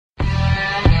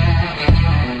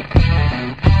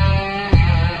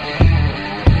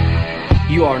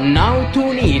You are now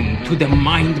tuned in to the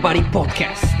Mind Body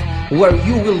Podcast, where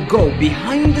you will go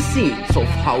behind the scenes of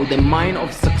how the mind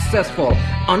of successful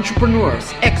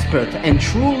entrepreneurs, experts, and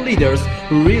true leaders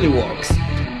really works.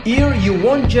 Here you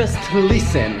won't just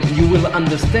listen, you will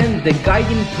understand the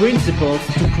guiding principles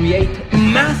to create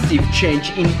massive change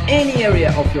in any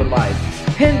area of your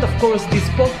life. And of course, this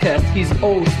podcast is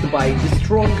hosted by the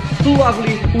strong,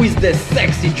 lovely, with the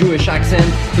sexy Jewish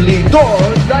accent,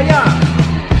 Lidor Dayan.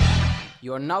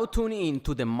 You are now tuning in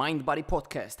to the Mind Body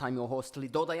Podcast. I'm your host,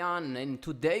 Lidor Dayan, and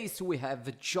today we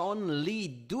have John Lee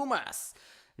Dumas.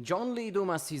 John Lee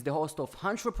Dumas is the host of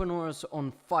Entrepreneurs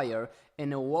on Fire,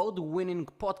 an award-winning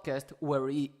podcast where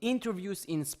he interviews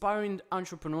inspiring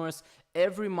entrepreneurs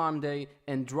every Monday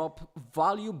and drop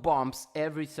value bombs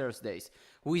every Thursdays.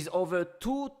 With over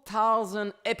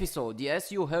 2,000 episodes,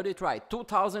 yes, you heard it right,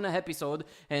 2,000 episodes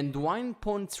and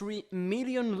 1.3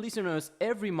 million listeners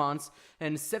every month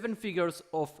and 7 figures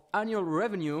of annual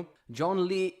revenue, John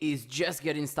Lee is just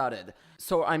getting started.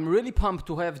 So I'm really pumped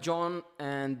to have John,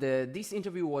 and this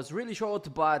interview was really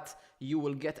short, but you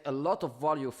will get a lot of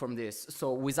value from this.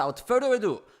 So without further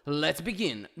ado, let's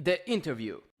begin the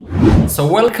interview. So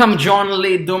welcome John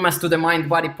Lee Dumas to the Mind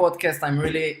Body Podcast. I'm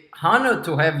really honored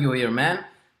to have you here, man.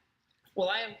 Well,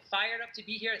 I am fired up to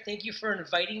be here. Thank you for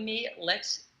inviting me.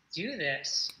 Let's do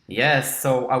this. Yes,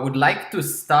 so I would like to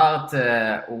start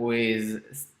with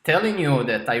telling you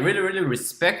that I really, really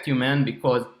respect you, man,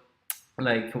 because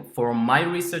like for my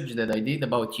research that I did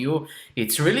about you,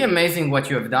 it's really amazing what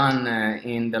you have done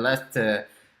in the last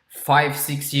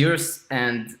 5-6 years,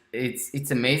 and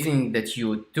it's amazing that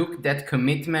you took that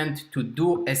commitment to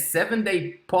do a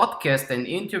 7-day podcast and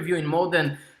interview in more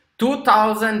than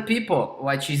 2,000 people,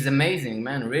 which is amazing,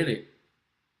 man, really.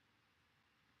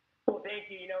 Well, thank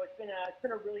you. You know, it's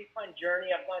been a really fun journey.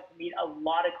 I've gotten to meet a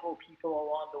lot of cool people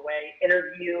along the way,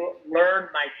 interview, learn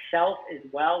myself as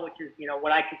well, which is, you know,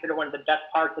 what I consider one of the best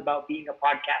parts about being a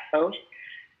podcast host.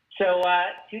 So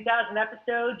 2,000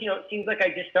 episodes, you know, it seems like I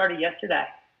just started yesterday.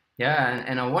 Yeah,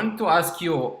 and I want to ask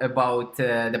you about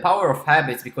the power of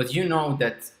habits, because you know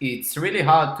that it's really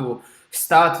hard to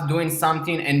start doing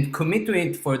something and commit to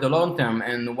it for the long term.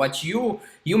 And what you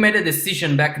made a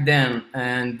decision back then,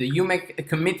 and you make a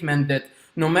commitment that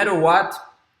no matter what,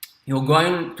 you're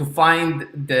going to find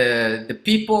the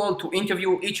people to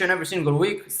interview each and every single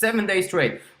week, 7 days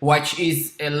straight, which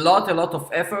is a lot of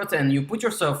effort, and you put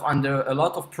yourself under a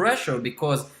lot of pressure,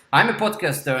 because I'm a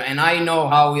podcaster and I know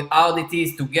how hard it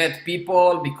is to get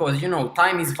people, because, you know,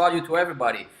 time is value to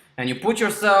everybody. And you put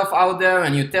yourself out there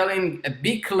and you're telling a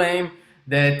big claim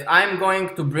that I'm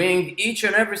going to bring each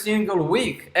and every single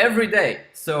week, every day.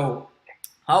 So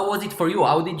how was it for you?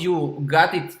 How did you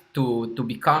get it to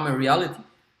become a reality?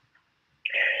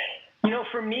 You know,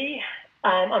 for me,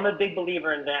 I'm a big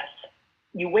believer in this.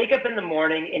 You wake up in the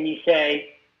morning and you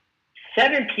say,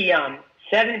 7 p.m.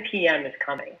 is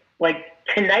coming. Like,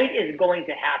 tonight is going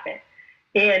to happen.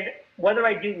 And whether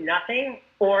I do nothing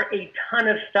or a ton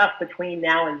of stuff between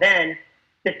now and then,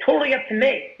 it's totally up to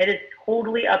me. It is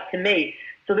totally up to me.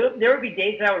 So there would be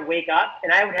days that I would wake up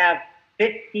and I would have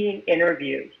 15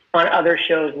 interviews on other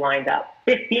shows lined up.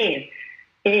 15.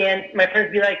 And my friends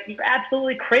would be like, you're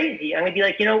absolutely crazy. I'm going to be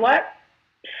like, you know what?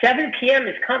 7 p.m.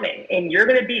 is coming, and you're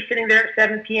going to be sitting there at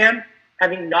 7 p.m.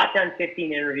 having not done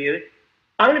 15 interviews.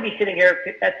 I'm going to be sitting here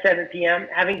at 7 p.m.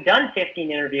 having done 15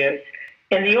 interviews.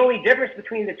 And the only difference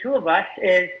between the two of us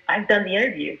is I've done the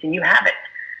interviews and you haven't.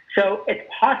 So it's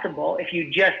possible if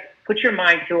you just put your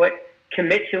mind to it,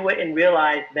 commit to it, and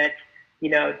realize that, you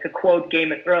know, to quote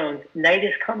Game of Thrones, night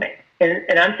is coming.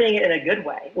 And I'm saying it in a good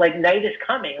way. Like, night is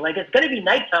coming. Like, it's going to be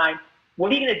nighttime.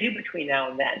 What are you going to do between now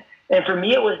and then? And for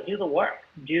me, it was do the work.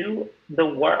 Do the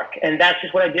work. And that's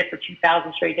just what I did for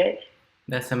 2,000 straight days.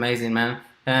 That's amazing, man.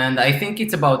 And I think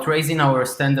it's about raising our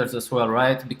standards as well,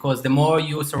 right? Because the more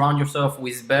you surround yourself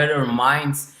with better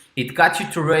minds, it got you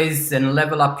to raise and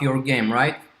level up your game,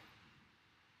 right?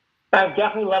 I've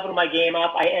definitely leveled my game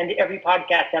up. I end every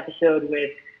podcast episode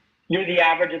with, you're the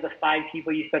average of the 5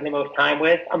 people you spend the most time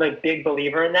with. I'm a big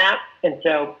believer in that. And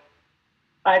so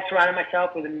I've surrounded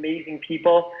myself with amazing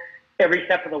people every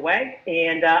step of the way.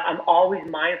 And I'm always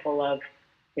mindful of,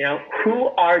 you know, who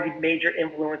are the major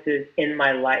influences in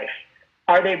my life?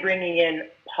 Are they bringing in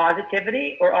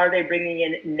positivity or are they bringing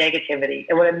in negativity?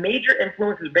 And when a major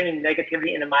influence is bringing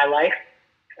negativity into my life,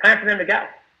 it's time for them to go.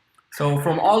 So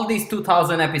from all these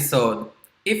 2,000 episodes,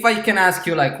 if I can ask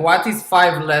you, like, what is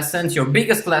 5 lessons, your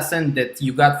biggest lesson that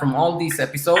you got from all these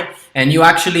episodes and you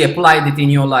actually applied it in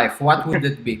your life, what would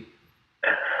it be?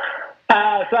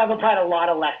 So I've applied a lot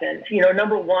of lessons. You know,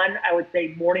 number one, I would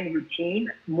say morning routine.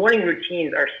 Morning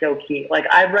routines are so key. Like,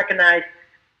 I've recognized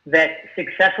that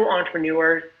successful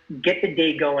entrepreneurs get the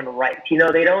day going right.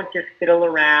 They don't just fiddle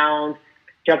around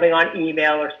jumping on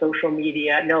email or social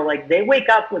media. No, like they wake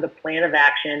up with a plan of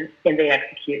action and they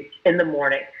execute in the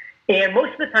morning. And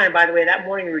most of the time, by the way, that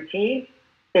morning routine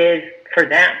is for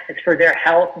them. It's for their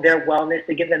health, their wellness,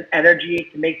 to give them energy,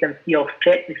 to make them feel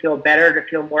fit, to feel better, to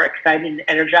feel more excited and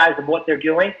energized of what they're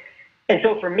doing. And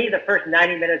so for me, the first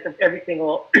 90 minutes of every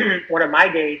single one of my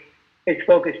days is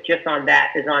focused just on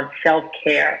that, is on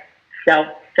self-care,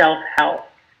 self-health,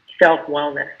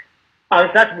 self-wellness. So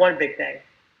that's one big thing.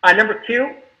 Number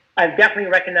two, I've definitely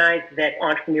recognized that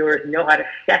entrepreneurs know how to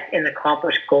set and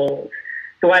accomplish goals.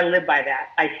 So I live by that.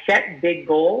 I set big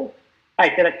goals.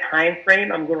 I set a time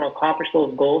frame I'm going to accomplish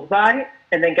those goals by,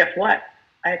 and then guess what?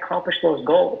 I accomplish those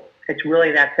goals. It's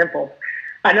really that simple.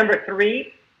 Number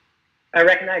three, I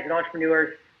recognize that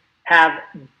entrepreneurs have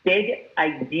big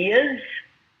ideas,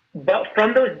 but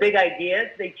from those big ideas,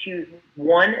 they choose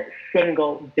one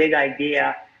single big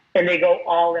idea, and they go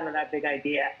all in on that big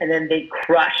idea, and then they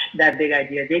crush that big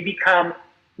idea. They become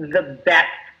the best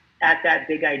at that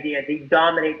big idea. They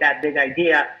dominate that big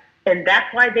idea, and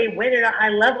that's why they win at a high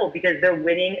level, because they're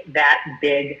winning that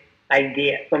big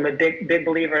idea. So I'm a big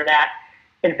believer in that.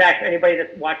 In fact, for anybody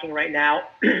that's watching right now,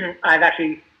 I've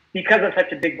actually, because I'm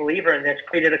such a big believer in this,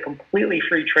 created a completely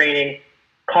free training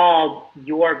called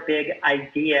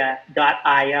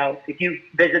yourbigidea.io. If you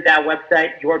visit that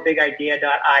website,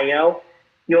 yourbigidea.io,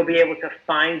 you'll be able to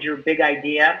find your big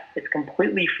idea. It's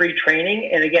completely free training.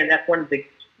 And again, that's one of the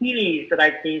keys that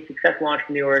I've seen successful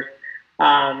entrepreneurs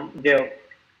do.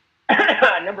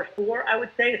 Number four, I would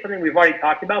say, is something we've already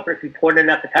talked about, but it's important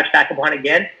enough to touch back upon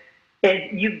again, is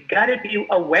you've got to be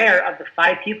aware of the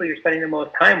 5 people you're spending the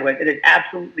most time with. It is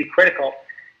absolutely critical.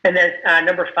 And then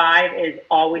number 5 is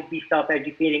always be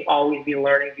self-educating, always be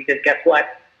learning, because guess what?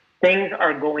 Things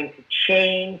are going to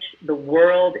change. The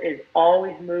world is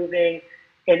always moving.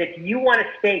 And if you want to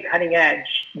stay cutting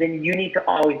edge, then you need to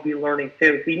always be learning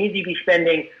too. So you need to be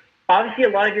spending, obviously, a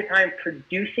lot of your time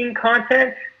producing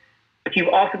content, but you've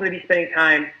also going to be spending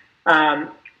time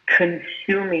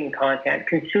consuming content,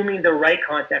 consuming the right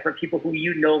content from people who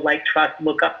you know, like, trust,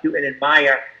 look up to, and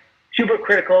admire. Super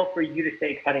critical for you to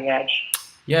stay cutting edge.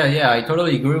 Yeah, I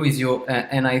totally agree with you.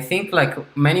 And I think like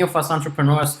many of us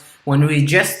entrepreneurs, when we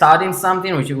just starting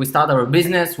something, we start our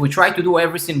business, we try to do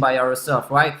everything by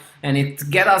ourselves, right? And it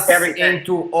get us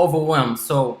into overwhelm.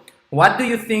 So what do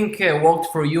you think worked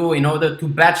for you in order to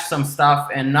batch some stuff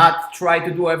and not try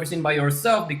to do everything by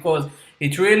yourself? Because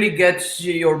it really gets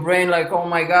your brain like, oh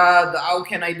my God, how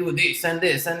can I do this and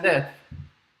this and that?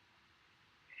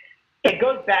 It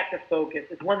goes back to focus.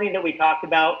 It's one thing that we talked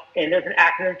about, and there's an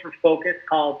acronym for focus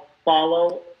called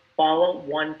follow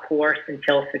one course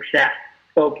until success.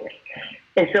 Focus.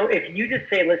 And so if you just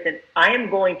say, listen, I am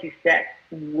going to set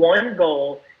one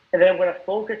goal, and then I'm going to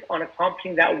focus on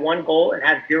accomplishing that one goal and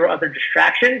have 0 other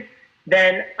distractions,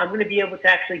 then I'm going to be able to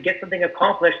actually get something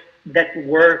accomplished that's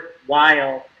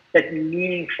worthwhile, that's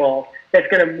meaningful, that's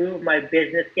going to move my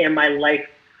business and my life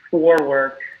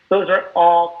forward. Those are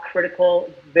all critical,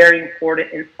 very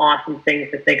important, and awesome things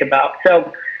to think about.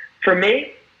 So for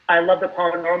me, I love the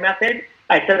Pomodoro method.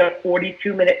 I set a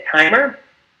 42-minute timer.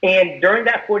 And during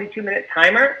that 42-minute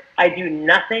timer, I do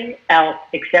nothing else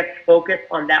except focus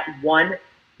on that one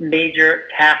major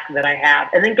task that I have.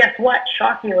 And then guess what?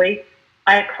 Shockingly,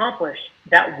 I accomplished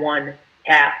that one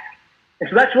task. And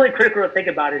so that's really critical to think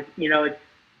about is, it's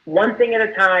one thing at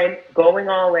a time, going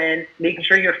all in, making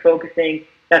sure you're focusing.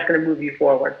 That's going to move you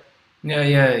forward.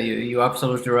 Yeah, you're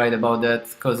absolutely right about that.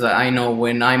 Because I know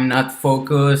when I'm not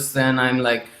focused and I'm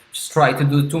like just try to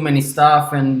do too many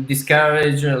stuff and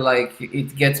discourage, like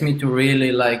it gets me to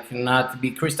really like not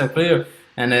be crystal clear.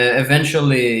 And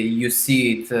eventually you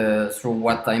see it through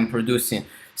what I'm producing.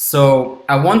 So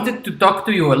I wanted to talk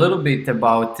to you a little bit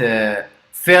about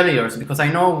failures, because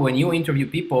I know when you interview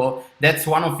people, that's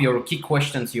one of your key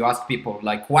questions you ask people,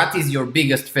 like, what is your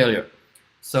biggest failure?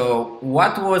 So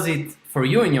what was it for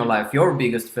you in your life, your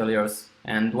biggest failures,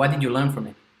 and what did you learn from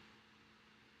it?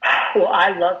 Well,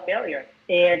 I love failure.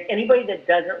 And anybody that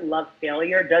doesn't love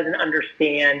failure doesn't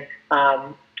understand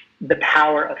the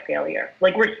power of failure.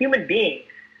 Like, we're human beings.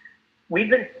 We've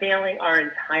been failing our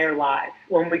entire lives.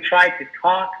 When we try to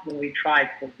talk, when we try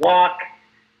to walk,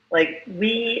 like,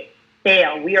 we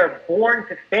fail. We are born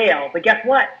to fail. But guess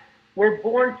what? We're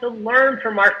born to learn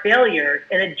from our failures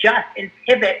and adjust and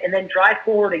pivot and then drive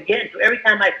forward again. So every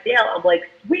time I fail, I'm like,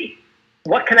 sweet,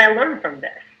 what can I learn from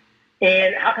this?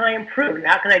 And how can I improve? And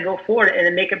how can I go forward and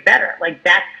then make it better? Like,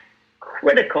 that's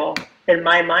critical in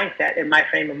my mindset, in my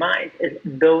frame of mind, is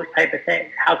those type of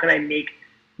things. How can I make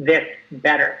this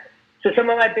better? So some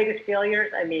of my biggest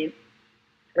failures, I mean,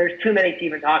 there's too many to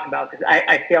even talk about because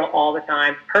I fail all the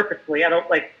time purposely. I don't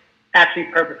like actually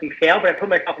purposely fail, but I put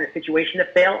myself in a situation to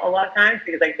fail a lot of times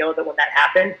because I know that when that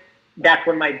happens, that's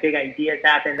when my big ideas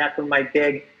happen. That's when my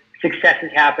big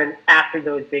successes happen after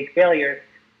those big failures.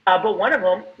 But one of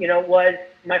them, was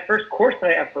my first course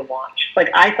that I ever launched. Like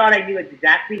I thought I knew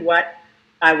exactly what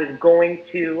I was going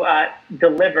to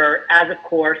deliver as a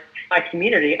course to my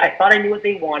community. I thought I knew what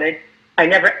they wanted. I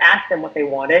never asked them what they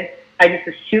wanted. I just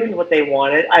assumed what they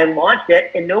wanted. I launched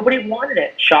it, and nobody wanted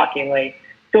it, shockingly.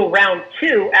 So round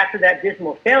two, after that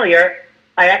dismal failure,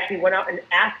 I actually went out and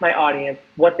asked my audience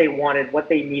what they wanted, what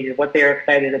they needed, what they were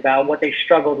excited about, what they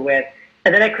struggled with.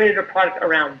 And then I created a product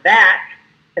around that,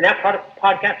 and that product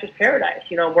podcast was Paradise.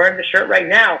 I'm wearing the shirt right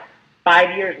now.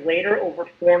 5 years later, over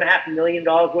 $4.5 million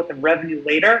worth of revenue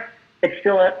later, it's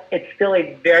still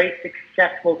a very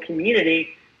successful community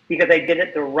because I did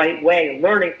it the right way,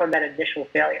 learning from that initial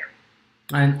failure.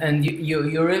 And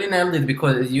you really nailed it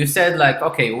because you said like,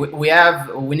 okay,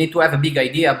 we need to have a big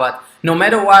idea, but no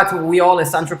matter what, we all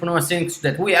as entrepreneurs think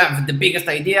that we have the biggest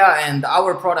idea and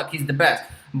our product is the best.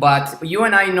 But you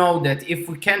and I know that if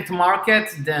we can't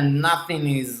market, then nothing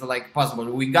is like possible.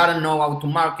 We gotta know how to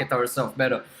market ourselves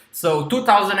better. So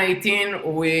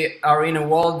 2018, we are in a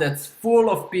world that's full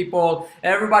of people.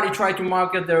 Everybody try to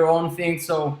market their own thing.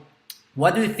 So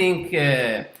what do you think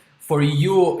for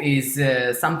you is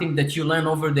something that you learn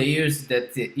over the years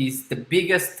that is the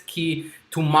biggest key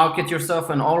to market yourself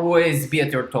and always be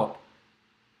at your top?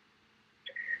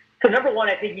 So number one,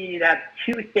 I think you need to have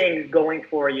two things going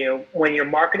for you when you're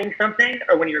marketing something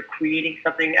or when you're creating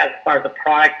something as far as a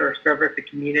product or a service, a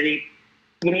community.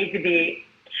 You need to be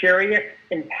curious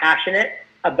and passionate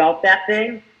about that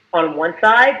thing on one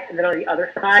side, and then on the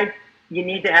other side, you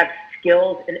need to have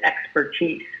skills and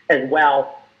expertise as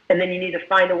well. And then you need to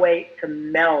find a way to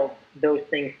meld those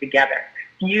things together,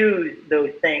 fuse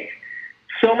those things.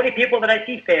 So many people that I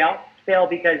see fail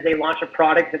because they launch a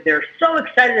product that they're so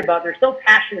excited about, they're so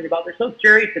passionate about, they're so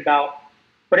curious about,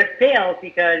 but it fails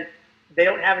because they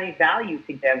don't have any value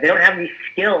to give. They don't have any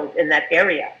skills in that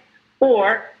area.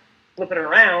 Or, flip it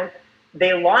around,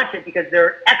 they launch it because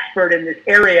they're expert in this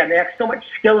area and they have so much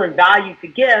skill and value to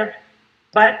give,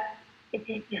 but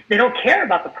they don't care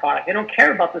about the product. They don't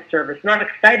care about the service. They're not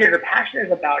excited or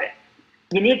passionate about it.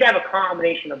 You need to have a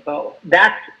combination of both.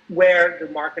 That's where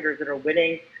the marketers that are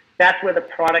winning, that's where the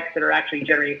products that are actually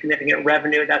generating significant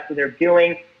revenue, that's what they're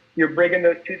doing. You're bringing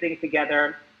those two things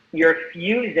together. You're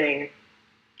fusing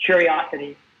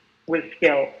curiosity with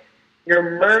skill.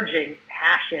 You're merging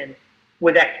passion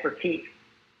with expertise.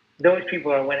 Those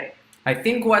people are winning. I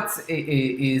think what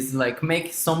is like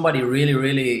make somebody really,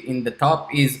 really in the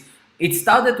top is it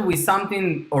started with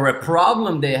something or a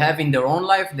problem they have in their own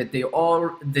life that they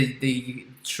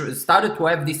started to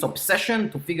have this obsession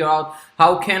to figure out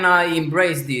how can I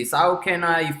embrace this, how can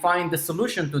I find the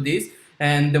solution to this.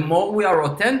 And the more we are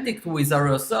authentic with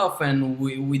ourselves and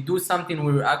we do something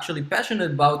we're actually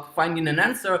passionate about, finding an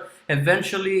answer,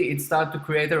 eventually it starts to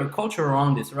create a culture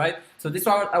around this, right? So this is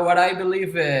what I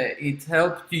believe it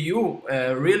helped you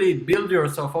really build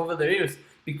yourself over the years,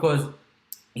 because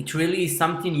it really is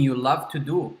something you love to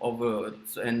do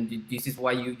and this is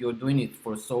why you're doing it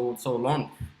for so long,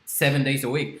 7 days a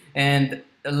week. And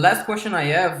the last question I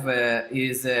have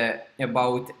is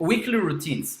about weekly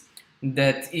routines.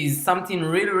 That is something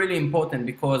really, really important,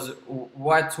 because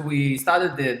what we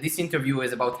started this interview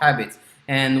is about habits.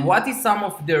 And what is some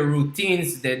of the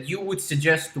routines that you would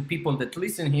suggest to people that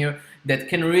listen here that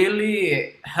can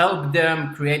really help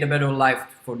them create a better life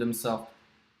for themselves?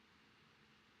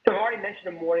 So I've already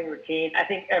mentioned a morning routine. I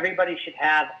think everybody should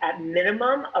have at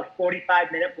minimum a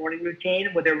 45-minute morning routine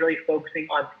where they're really focusing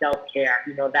on self-care.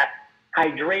 That's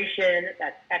hydration,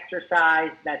 that's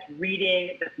exercise, that's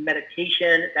reading, that's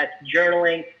meditation, that's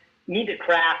journaling. You need to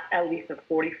craft at least a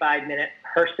 45-minute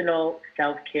personal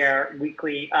self-care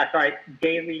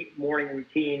daily morning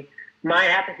routine. Mine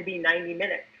happens to be 90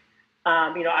 minutes.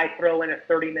 I throw in a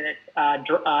 30-minute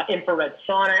infrared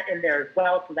sauna in there as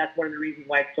well, so that's one of the reasons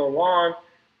why it's so long.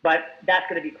 But that's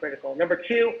going to be critical. Number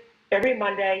two, every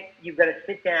Monday, you've got to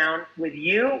sit down with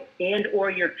you and or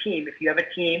your team, if you have a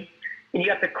team, and you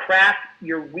have to craft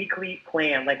your weekly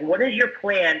plan. Like, what is your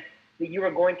plan that you are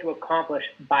going to accomplish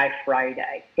by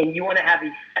Friday? And you want to have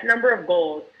a set number of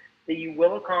goals that you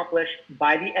will accomplish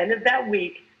by the end of that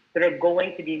week that are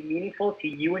going to be meaningful to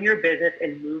you and your business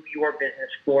and move your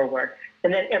business forward.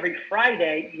 And then every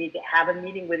Friday, you need to have a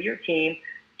meeting with your team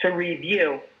to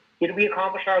review, did we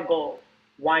accomplish our goals?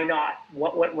 Why not?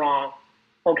 What went wrong?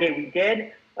 Okay, we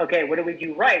did. Okay, what did we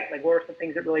do right? Like, what were some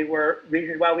things that really were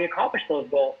reasons why we accomplished those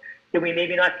goals? Did we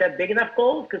maybe not set big enough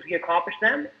goals because we accomplished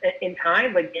them in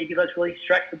time? Like maybe let's really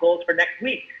stretch the goals for next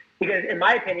week. Because in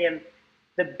my opinion,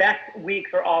 the best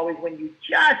weeks are always when you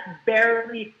just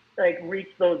barely like reach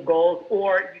those goals,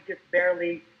 or you just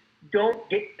barely don't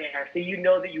get there. So you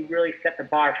know that you really set the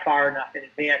bar far enough in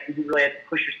advance, and you really have to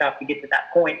push yourself to get to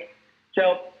that point.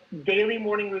 So daily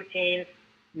morning routines,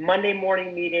 Monday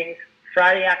morning meetings,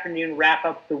 Friday afternoon wrap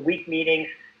up the week meetings.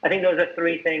 I think those are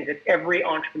three things that every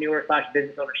entrepreneur /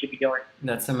 business owner should be doing.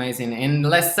 That's amazing. In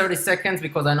less 30 seconds,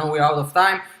 because I know we're out of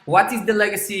time, what is the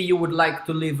legacy you would like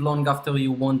to leave long after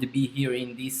you won't be here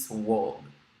in this world?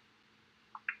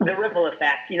 The ripple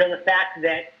effect. The fact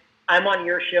that I'm on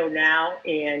your show now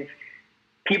and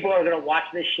people are going to watch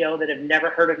this show that have never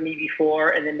heard of me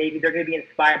before, and then maybe they're going to be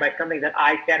inspired by something that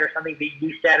I said or something that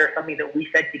you said or something that we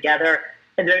said together,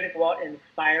 and they're going to go out and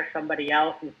inspire somebody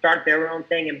else and start their own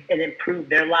thing and improve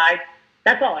their lives.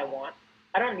 That's all I want.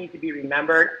 I don't need to be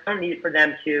remembered. I don't need for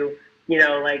them to,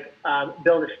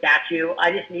 build a statue.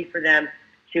 I just need for them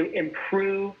to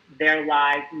improve their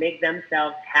lives, make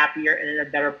themselves happier and in a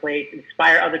better place,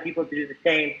 inspire other people to do the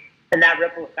same, and that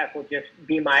ripple effect will just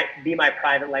be my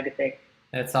private legacy.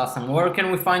 That's awesome. Where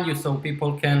can we find you so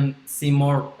people can see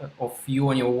more of you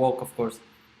and your work, of course?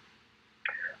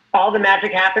 All the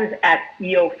magic happens at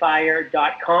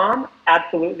eofire.com.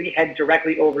 Absolutely head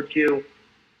directly over to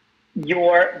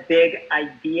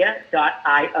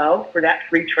yourbigidea.io for that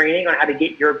free training on how to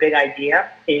get your big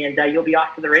idea, and you'll be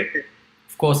off to the races.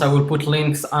 Of course, I will put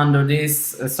links under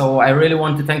this. So I really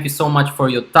want to thank you so much for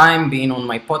your time being on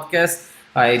my podcast.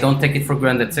 I don't take it for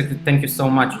granted. Thank you so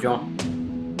much, John.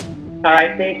 All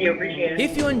right, thank you. Appreciate it.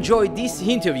 If you enjoyed this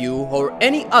interview or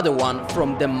any other one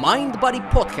from the Mind Body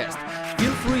Podcast,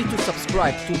 feel free to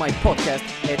subscribe to my podcast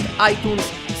at iTunes,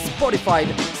 Spotify,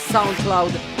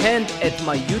 SoundCloud, and at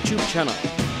my YouTube channel.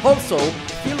 Also,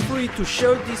 feel free to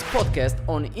share this podcast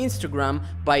on Instagram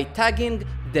by tagging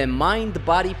the Mind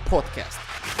Body Podcast.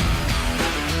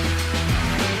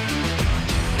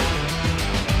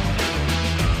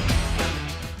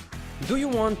 Do you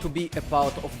want to be a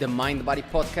part of the Mind Body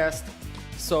Podcast?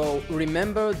 So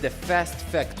remember the FAST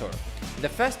factor. The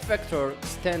FAST factor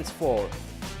stands for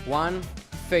 1.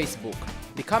 Facebook.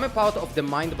 Become a part of the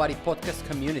Mind Body Podcast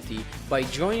community by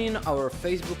joining our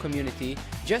Facebook community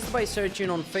just by searching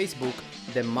on Facebook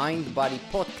the Mind Body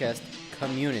Podcast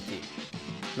community.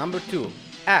 Number 2.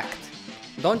 Act.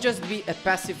 Don't just be a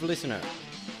passive listener.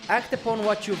 Act upon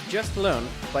what you've just learned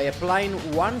by applying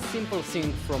one simple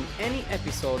thing from any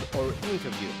episode or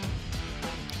interview.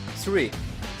 3.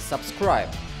 Subscribe.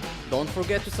 Don't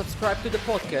forget to subscribe to the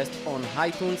podcast on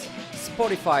iTunes,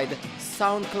 Spotify,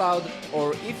 SoundCloud,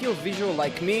 or if you're visual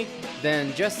like me,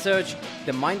 then just search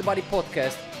the Mind Body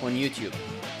Podcast on YouTube.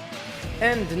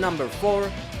 And number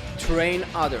 4, train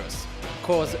others.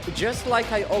 Cause just like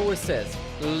I always says,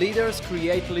 leaders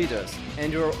create leaders,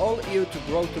 and you're all here to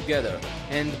grow together.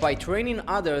 And by training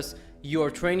others,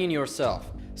 you're training yourself.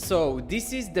 So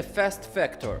this is the FAST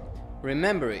factor.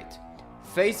 Remember it.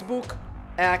 Facebook,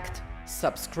 act,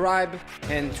 subscribe,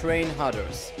 and train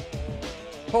others.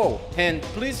 Oh, and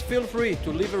please feel free to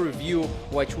leave a review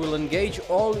which will engage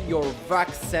all your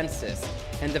VAC senses.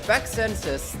 And the VAC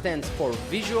senses stands for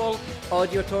visual,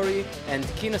 auditory, and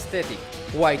kinesthetic,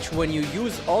 which when you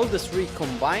use all the three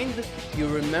combined, you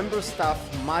remember stuff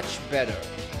much better.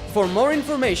 For more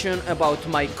information about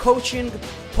my coaching,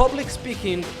 public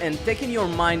speaking, and taking your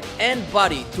mind and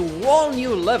body to all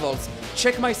new levels,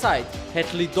 check my site at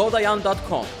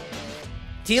lidodayan.com.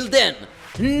 Till then,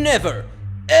 never,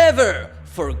 ever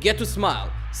forget to smile.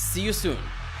 See you soon.